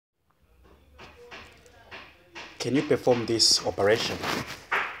Can you perform this operation?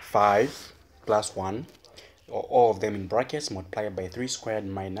 5 plus 1, or all of them in brackets, multiplied by 3 squared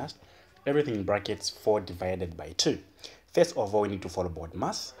minus everything in brackets 4 divided by 2. First of all, we need to follow board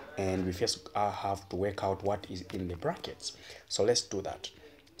math, and we first have to work out what is in the brackets. So let's do that.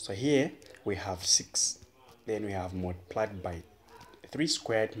 So here we have 6, then we have multiplied by 3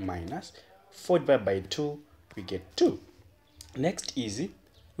 squared minus 4 divided by 2, we get 2. Next easy,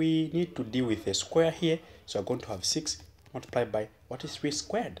 we need to deal with a square here, so we're going to have 6 multiplied by, what is 3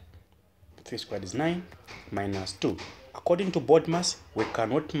 squared? 3 squared is 9 minus 2. According to board math, we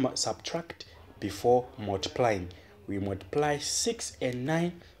cannot subtract before multiplying. We multiply 6 and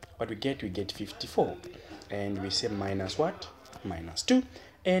 9, what we get? We get 54. And we say minus what? Minus 2.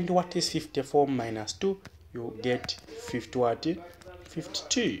 And what is 54 minus 2? You get 50 what?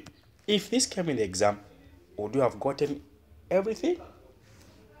 52. If this came in the exam, would you have gotten everything?